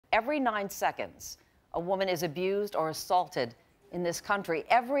every 9 seconds, a woman is abused or assaulted in this country.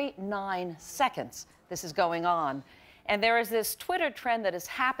 Every 9 seconds, this is going on. And there is this Twitter trend that is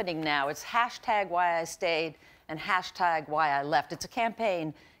happening now. It's hashtag WhyIStayed and hashtag WhyILeft. It's a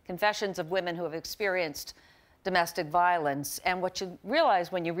campaign, confessions of women who have experienced domestic violence. And what you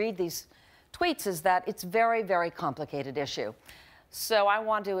realize when you read these tweets is that it's a very, very complicated issue. So I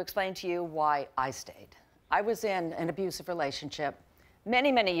want to explain to you why I stayed. I was in an abusive relationship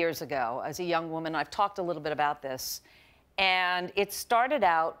many, many years ago as a young woman. I've talked a little bit about this. And it started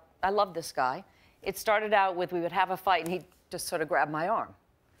out, I love this guy. It started out with we would have a fight and he'd just sort of grab my arm.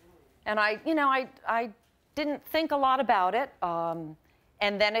 And I didn't think a lot about it.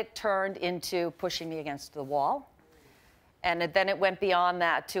 And then it turned into pushing me against the wall. And then it went beyond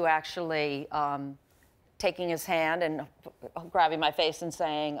that to actually taking his hand and grabbing my face and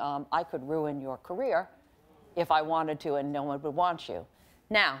saying, I could ruin your career if I wanted to, and no one would want you.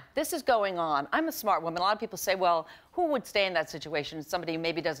 Now, this is going on. I'm a smart woman. A lot of people say, well, who would stay in that situation? Somebody who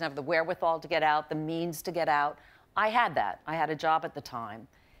maybe doesn't have the wherewithal to get out, the means to get out. I had that. I had a job at the time.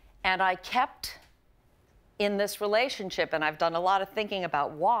 And I kept in this relationship, and I've done a lot of thinking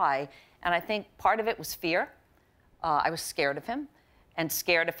about why. And I think part of it was fear. I was scared of him, and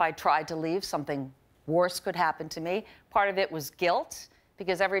scared if I tried to leave, something worse could happen to me. Part of it was guilt,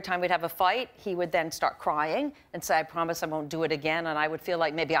 because every time we'd have a fight, he would then start crying and say, I promise I won't do it again. And I would feel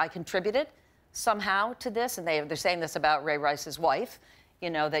like maybe I contributed somehow to this. And they're saying this about Ray Rice's wife,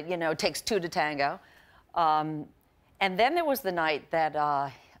 that, it takes two to tango. And then there was the night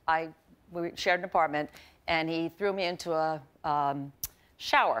that we shared an apartment, and he threw me into a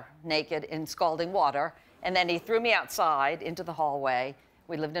shower naked in scalding water. And then he threw me outside into the hallway.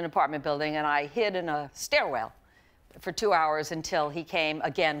 We lived in an apartment building, and I hid in a stairwell for 2 hours until he came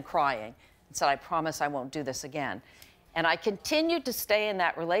again crying and said, I promise I won't do this again. And I continued to stay in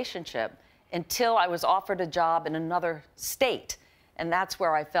that relationship until I was offered a job in another state. And that's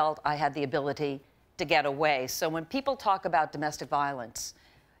where I felt I had the ability to get away. So when people talk about domestic violence,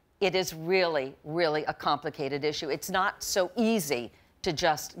 it is really, really a complicated issue. It's not so easy to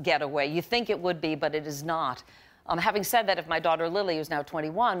just get away. You think it would be, but it is not. Having said that, if my daughter Lily, who's now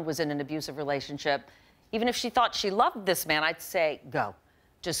 21, was in an abusive relationship, even if she thought she loved this man, I'd say, go.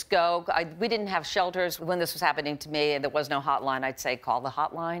 Just go. We didn't have shelters when this was happening to me, and there was no hotline. I'd say, call the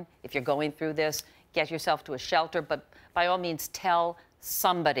hotline. If you're going through this, get yourself to a shelter. But by all means, tell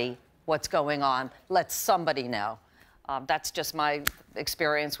somebody what's going on. Let somebody know. That's just my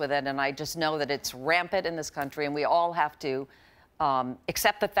experience with it, and I just know that it's rampant in this country, and we all have to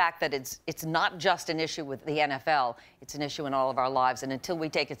accept the fact that it's not just an issue with the NFL, it's an issue in all of our lives. And until we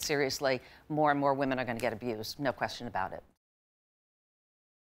take it seriously, more and more women are going to get abused. No question about it.